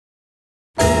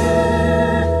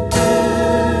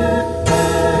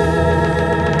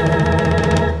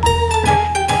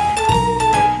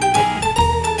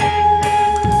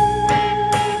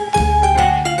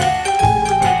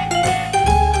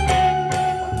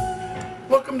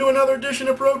Welcome to another edition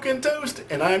of Broken Toast,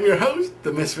 and I'm your host,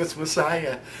 the Misfits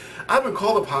Messiah. I've been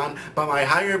called upon by my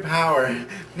higher power,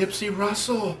 Nipsey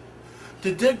Russell,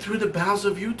 to dig through the bowels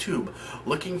of YouTube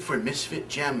looking for misfit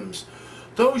gems.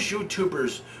 Those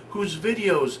YouTubers whose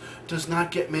videos does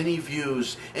not get many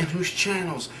views and whose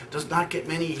channels does not get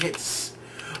many hits.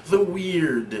 The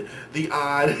weird, the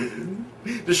odd,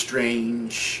 the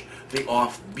strange, the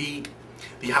offbeat,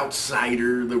 the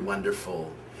outsider, the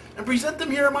wonderful. And present them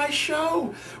here on my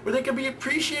show, where they can be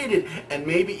appreciated and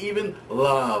maybe even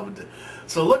loved.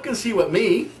 So look and see what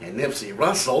me and Nipsey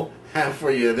Russell have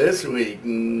for you this week.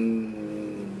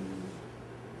 The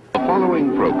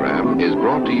following program is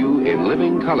brought to you in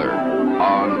living color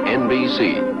on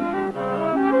NBC.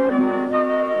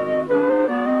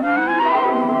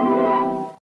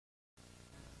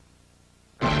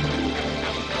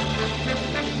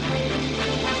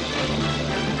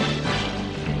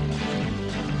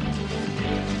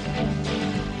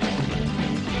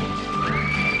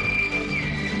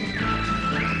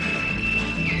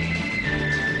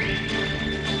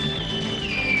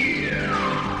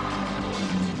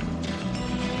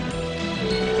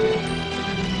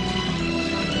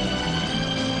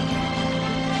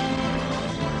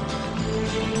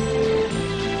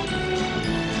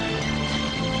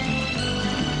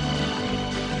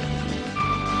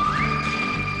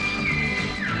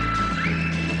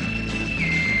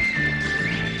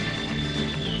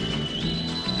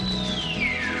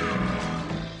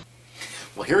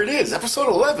 Well, here it is, episode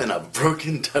 11 of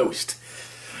Broken Toast.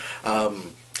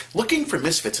 Looking for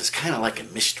misfits is kind of like a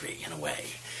mystery in a way.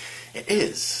 It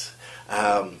is.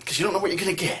 Because you don't know what you're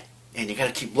going to get. And you got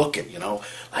to keep looking, you know.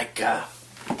 Like, a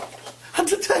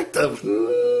detective.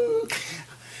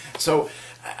 So,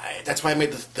 that's why I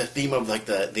made the theme of, like,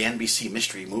 the NBC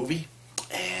mystery movie.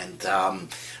 And,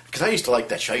 because I used to like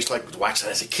that show. I used to like watch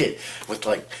that as a kid with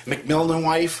like McMillan and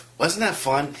Wife. Wasn't that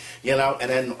fun? You know, and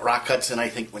then Rock Hudson, I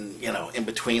think when, you know, in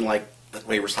between like when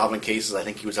we were solving cases, I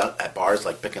think he was out at bars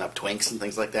like picking up twinks and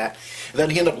things like that. And then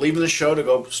he ended up leaving the show to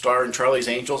go star in Charlie's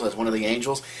Angels as one of the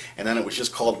angels. And then it was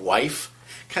just called Wife.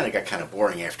 Got kind of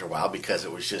boring after a while because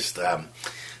it was just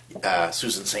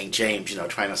Susan St. James, you know,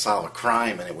 trying to solve a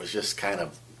crime. And it was just kind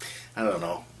of, I don't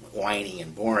know, whiny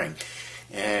and boring.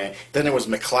 Then there was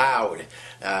McCloud,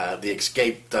 the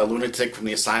escaped lunatic from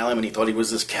the asylum, and he thought he was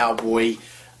this cowboy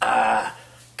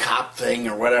cop thing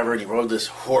or whatever, and he rode this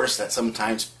horse that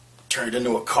sometimes turned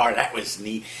into a car. That was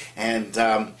neat. And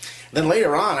then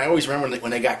later on, I always remember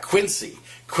when they got Quincy.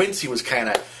 Quincy was kind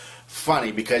of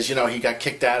funny because, you know, he got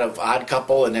kicked out of Odd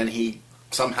Couple, and then he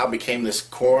somehow became this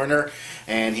coroner,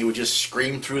 and he would just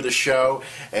scream through the show.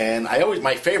 And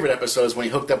my favorite episode is when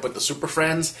he hooked up with the Super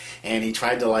Friends, and he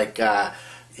tried to like,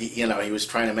 he was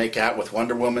trying to make out with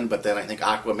Wonder Woman, but then I think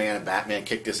Aquaman and Batman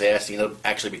kicked his ass. He ended up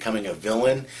actually becoming a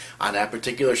villain on that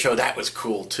particular show. That was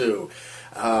cool too.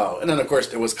 And then of course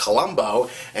there was Columbo,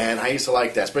 and I used to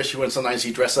like that, especially when sometimes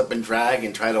he'd dress up in drag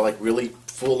and try to like really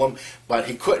fool him, but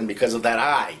he couldn't because of that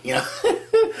eye, you know.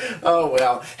 Oh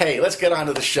well, hey, let's get on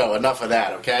to the show. Enough of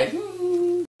that, okay?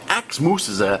 Axe Moose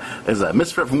is a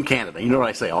misfit from Canada. You know what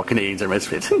I say, all Canadians are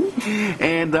misfits.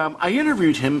 And I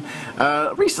interviewed him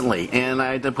recently, and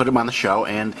I did put him on the show,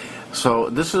 and so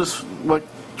this is what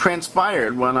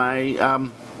transpired when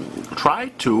I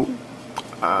tried to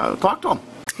talk to him.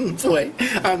 Boy,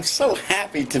 I'm so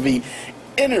happy to be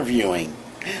interviewing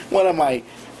one of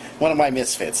my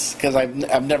misfits, because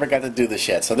I've never got to do this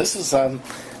yet. So this is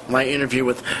my interview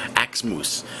with Axe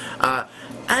Moose.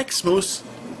 Axe Moose,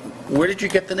 where did you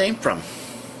get the name from?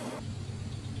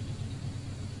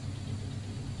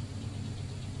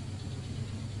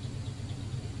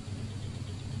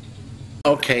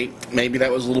 Okay, maybe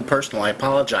that was a little personal. I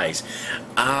apologize.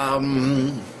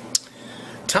 Tell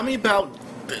me about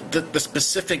the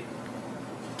specific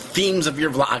themes of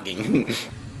your vlogging.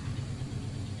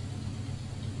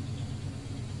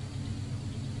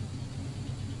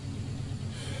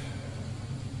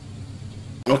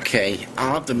 Okay,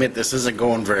 I'll have to admit this isn't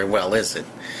going very well, is it?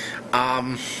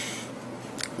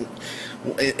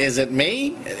 Is it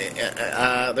me?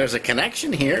 There's a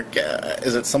connection here.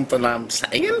 Is it something I'm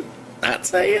saying? Not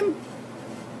saying?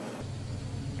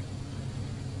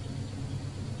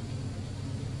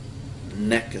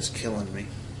 Neck is killing me.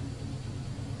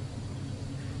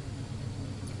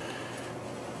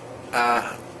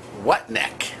 What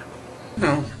neck?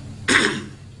 No.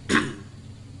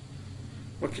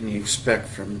 What can you expect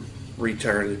from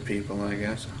retarded people, I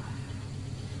guess?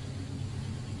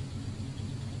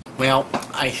 Well,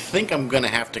 I think I'm going to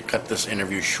have to cut this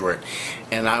interview short,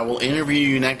 and I will interview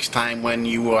you next time when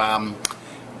you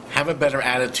have a better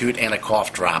attitude and a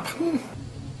cough drop.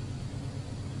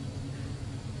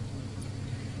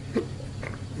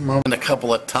 And a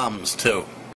couple of Tums, too.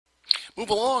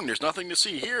 Move along, there's nothing to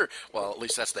see here. Well, at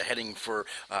least that's the heading for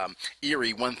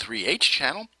Erie 13H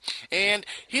channel. And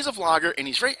he's a vlogger, and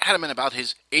he's very adamant about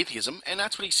his atheism, and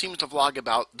that's what he seems to vlog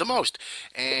about the most.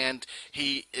 And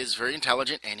he is very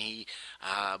intelligent, and he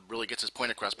really gets his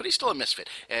point across, but he's still a misfit.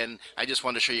 And I just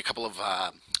wanted to show you a couple of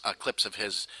clips of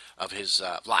his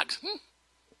vlogs.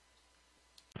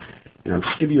 Now,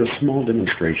 let's give you a small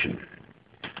demonstration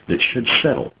that should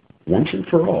settle, once and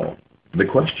for all, the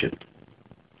question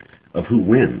of who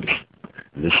wins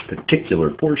this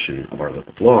particular portion of our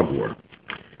little vlog war,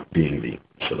 being the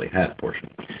silly hat portion.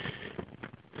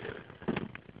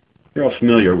 You're all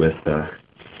familiar with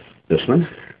this one.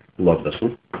 Love this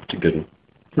one. It's a good one.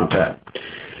 It's not bad.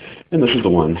 And this is the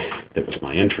one that was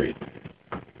my entry.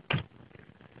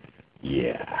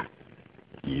 Yeah.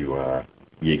 You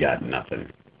got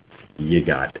nothing. You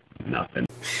got nothing.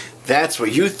 That's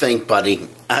what you think, buddy.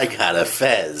 I got a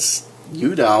fez.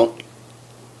 You don't.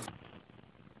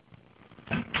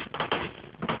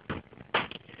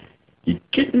 You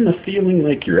getting the feeling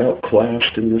like you're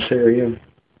outclassed in this area?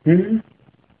 Hmm?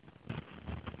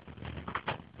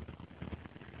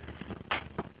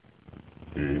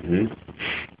 Mm-hmm.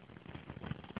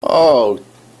 Oh,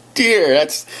 dear.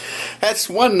 That's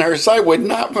one nurse I would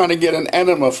not want to get an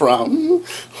enema from.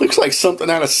 Looks like something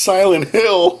out of Silent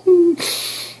Hill.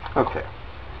 Okay.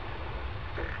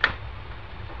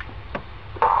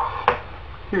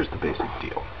 Here's the basic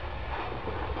deal.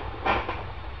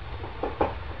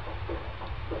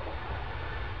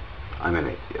 I'm an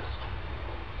atheist.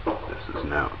 This is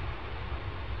known.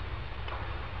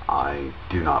 I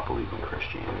do not believe in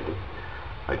Christianity.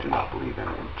 I do not believe in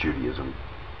Judaism,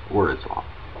 or Islam,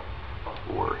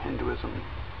 or Hinduism,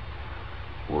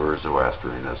 or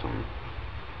Zoroastrianism,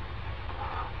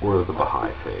 or the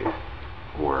Baha'i faith,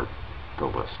 or the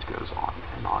list goes on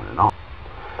and on and on.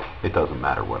 It doesn't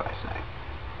matter what I say.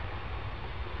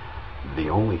 The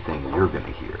only thing you're going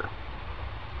to hear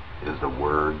is the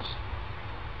words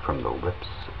from the lips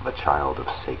of a child of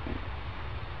Satan,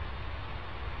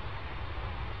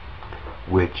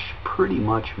 which pretty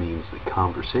much means the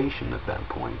conversation at that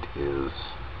point is,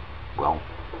 well,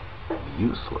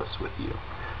 useless with you.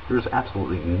 There's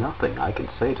absolutely nothing I can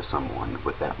say to someone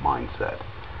with that mindset.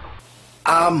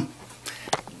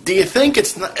 Do you think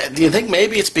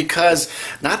maybe it's because,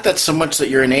 not that so much that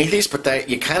you're an atheist, but that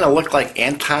you kind of look like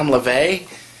Anton LaVey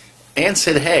and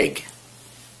Sid Haig?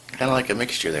 Kind of like a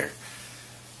mixture there.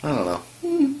 I don't know.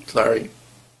 Sorry.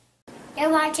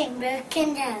 You're watching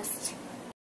Broken Toast.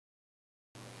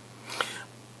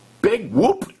 Big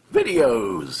Whoop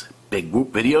Videos. Big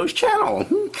Whoop Videos channel.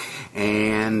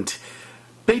 And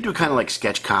they do kind of like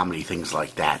sketch comedy, things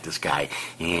like that, this guy.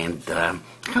 And kind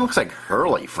of looks like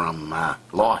Hurley from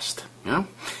Lost, you know?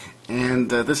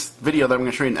 And this video that I'm going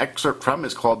to show you an excerpt from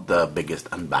is called The Biggest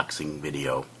Unboxing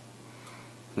Video.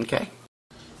 Okay?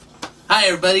 Hi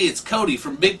everybody, it's Cody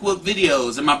from Big Whoop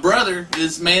Videos, and my brother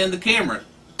is manning the camera.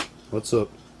 What's up?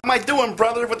 How am I doing,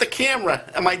 brother, with the camera?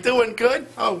 Am I doing good?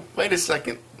 Oh, wait a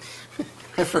second.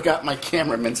 I forgot my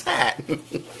cameraman's hat.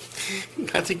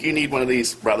 I think you need one of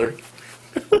these, brother.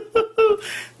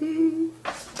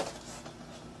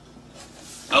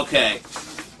 Okay.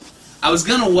 I was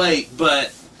gonna wait,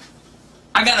 but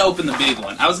I gotta open the big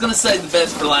one. I was gonna save the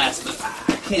best for last, but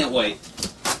I can't wait.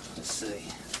 Let's see.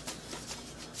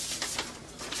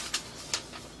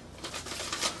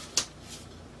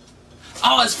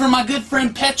 Oh, it's from my good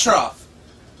friend Petrov.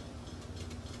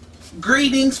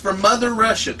 Greetings from Mother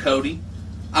Russia, Cody.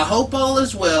 I hope all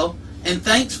is well, and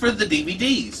thanks for the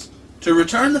DVDs. To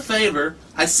return the favor,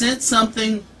 I sent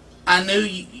something I knew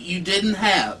you didn't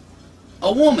have.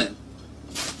 A woman.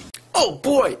 Oh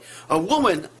boy, a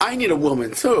woman. I need a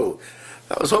woman too.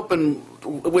 I was hoping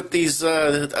with these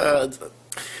videos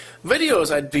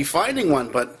I'd be finding one,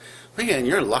 but man,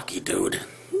 you're lucky, dude.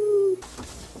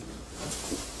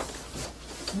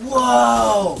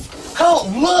 Whoa!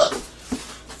 Colton, look!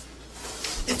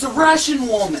 It's a Russian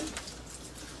woman.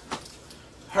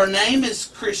 Her name is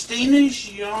Christina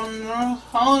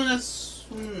Zhanahonas.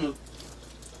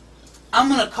 I'm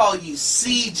gonna call you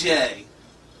CJ.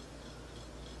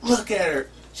 Look at her.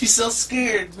 She's so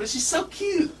scared, but she's so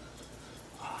cute.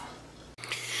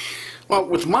 Well,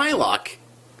 with my luck,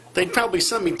 they'd probably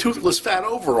send me toothless fat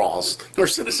overalls, or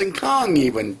Citizen Kong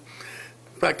even.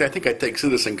 In fact, I think I'd take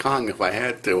Citizen Kong if I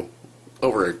had to,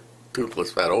 over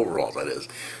toothless fat overalls, that is.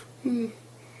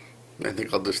 I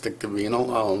think I'll just stick to being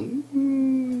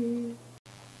alone.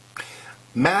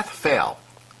 Math fail.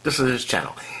 This is his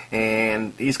channel,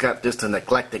 and he's got just an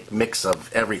eclectic mix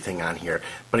of everything on here,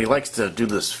 but he likes to do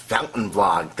this fountain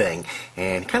vlog thing,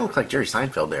 and he kind of looks like Jerry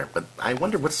Seinfeld there, but I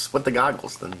wonder what's with the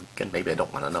goggles. Then again, maybe I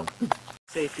don't want to know.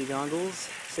 Safety goggles,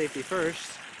 safety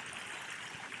first.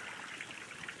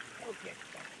 Okay.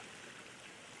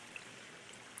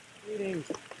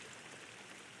 Greetings,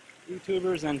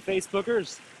 YouTubers and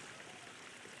Facebookers.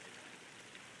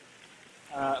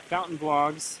 Fountain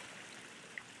vlogs.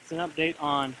 It's an update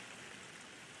on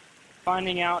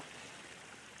finding out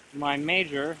my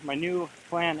new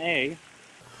plan A.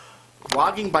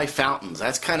 Vlogging by fountains,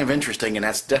 that's kind of interesting, and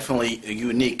that's definitely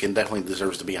unique and definitely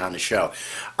deserves to be on the show.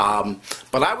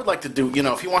 But I would like to do,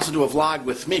 if he wants to do a vlog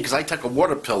with me, because I took a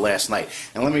water pill last night,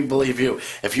 and let me believe you,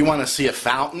 if you want to see a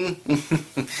fountain,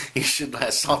 you should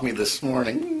have saw me this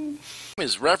morning.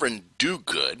 Is Reverend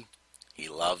Do-Good. He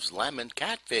loves lemon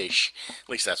catfish. At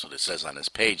least that's what it says on his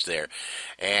page there.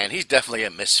 And he's definitely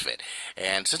a misfit.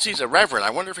 And since he's a reverend,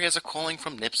 I wonder if he has a calling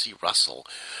from Nipsey Russell.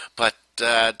 But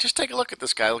just take a look at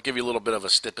this guy. I'll give you a little bit of a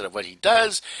snippet of what he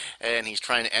does. And he's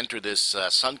trying to enter this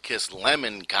Sun-Kissed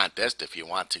Lemon contest if you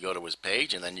want to go to his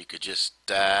page. And then you could just,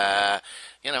 sign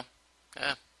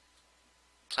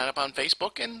up on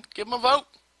Facebook and give him a vote.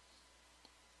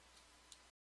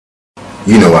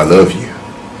 You know I love you.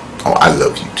 Oh, I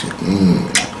love you too.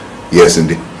 Yes,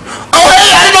 indeed. Oh,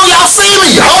 hey, I didn't know y'all see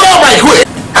me. Hold on right quick.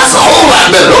 That's a whole lot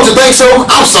better, don't you think so?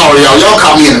 I'm sorry, y'all. Y'all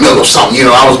caught me in the middle of something.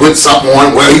 I was with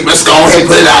someone. Well, let's go ahead and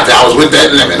put it out there. I was with that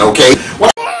lemon, okay?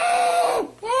 Well,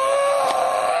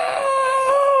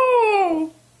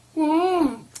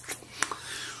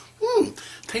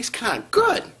 Tastes kind of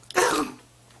good.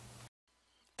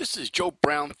 This is Joe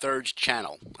Brown III's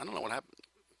channel. I don't know what happened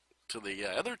to the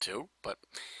other two, but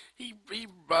he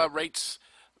rates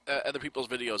other people's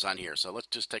videos on here. So let's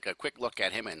just take a quick look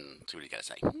at him and see what he got to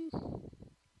say.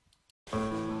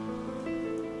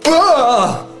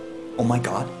 Oh my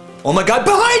god. Oh my god,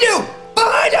 behind you!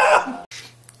 Behind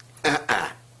you!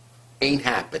 Ain't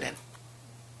happening.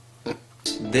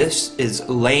 This is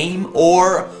lame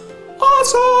or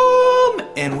awesome!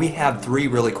 And we have 3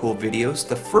 really cool videos.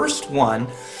 The first one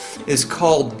is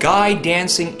called Guy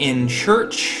Dancing in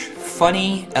Church.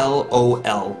 Funny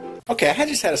LOL. Okay, I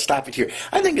just had to stop it here.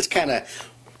 I think it's kind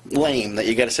of lame that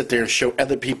you got to sit there and show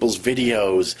other people's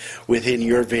videos within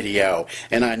your video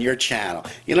and on your channel.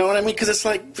 You know what I mean? Because it's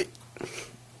like...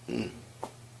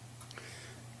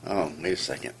 Oh, wait a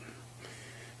second.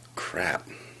 Crap.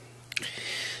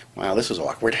 Wow, this was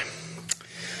awkward.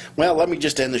 Well, let me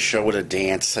just end the show with a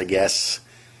dance, I guess.